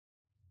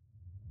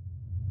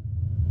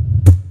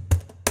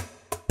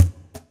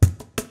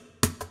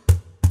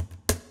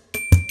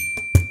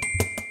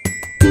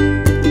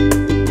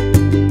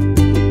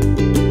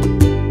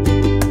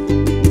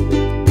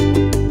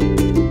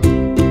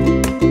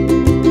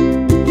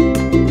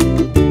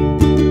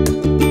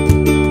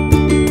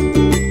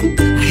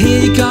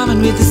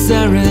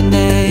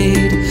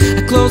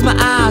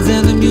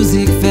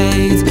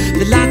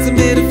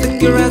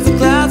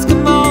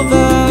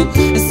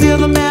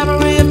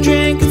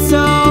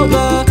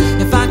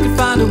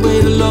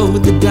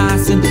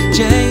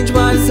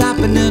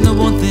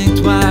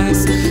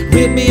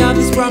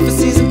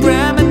prophecies and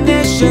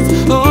premonitions.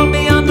 Hold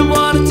me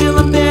underwater till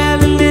I'm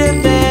barely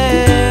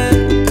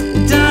living.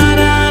 Da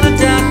da da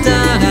da da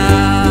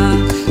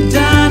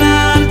da da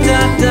da da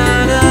da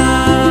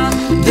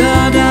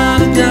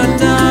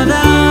da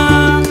da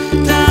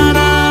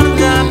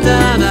da da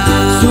da.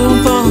 So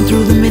I'm falling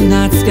through the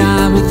midnight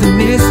sky with a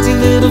misty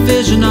little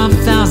vision of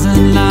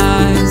 1,000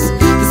 lies.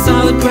 The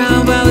solid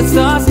ground, well, it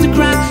starts to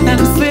crack,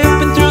 and I'm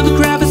slipping through the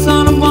crevice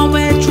on a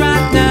one-way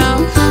track now.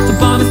 The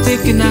bomb is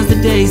ticking as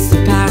the days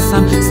surpass.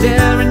 I'm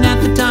staring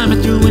at the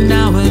timer through an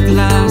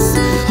hourglass,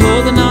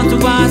 holding on to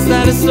ice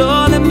that is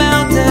slowly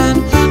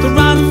melting, but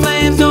rotten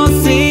flames don't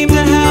seem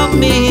to help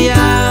me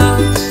out.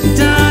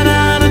 Da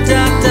da da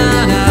da da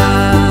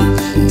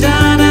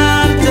da da da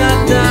da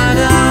da da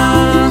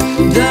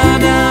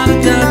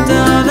da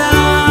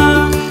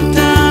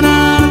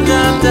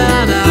da da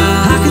da.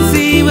 I can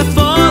see we're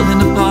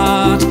falling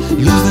apart,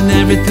 losing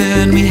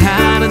everything we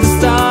had at the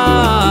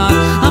start.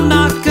 I'm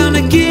not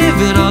gonna give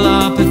it all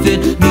up if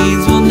it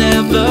means we'll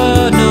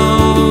never know.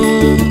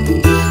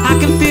 I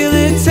can feel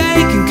it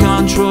taking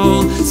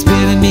control,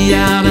 spitting me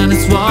out and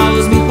it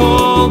swallows me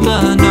whole.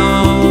 But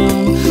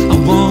no, I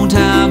won't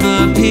have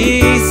a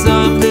piece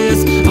of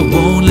this, I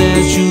won't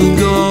let you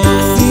go. I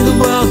see the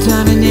world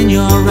turning in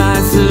your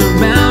eyes,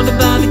 surrounded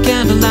by the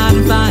candlelight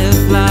and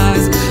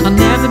fireflies. I'll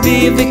never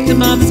be a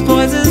victim of this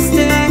poison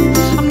sting.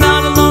 I'm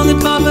not a lonely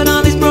puppet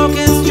on these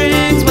broken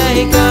strings.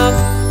 Wake up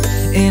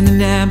in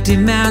an empty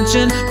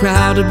mansion,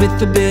 crowded with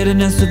the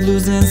bitterness of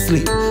losing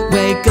sleep.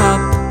 Wake up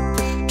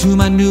to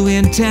my new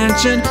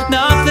intention.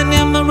 Nothing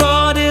in the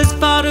road is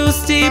far too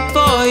steep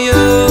for you.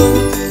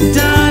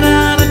 Da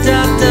da da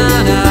da